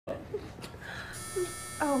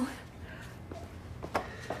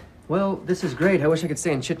Well, this is great. I wish I could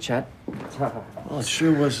stay and chit-chat. Well, it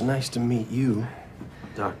sure was nice to meet you,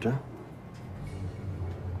 Doctor.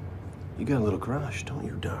 You got a little crush, don't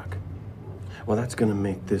you, Doc? Well, that's gonna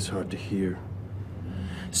make this hard to hear.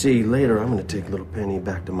 See, later I'm gonna take little Penny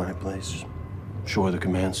back to my place. Show her the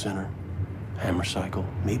command center, hammer cycle,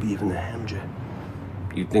 maybe even the hamjet.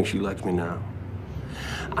 You think she likes me now?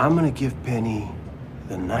 I'm gonna give Penny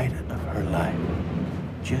the night of her life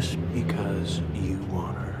just because you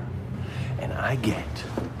want her. And I get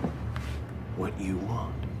what you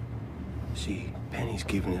want. See, Penny's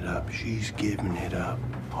giving it up. She's giving it up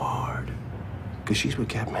hard. Because she's with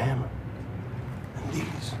Captain Hammer. And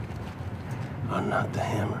these are not the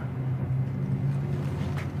Hammer.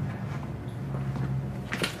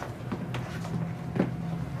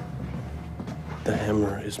 The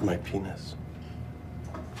Hammer is my penis.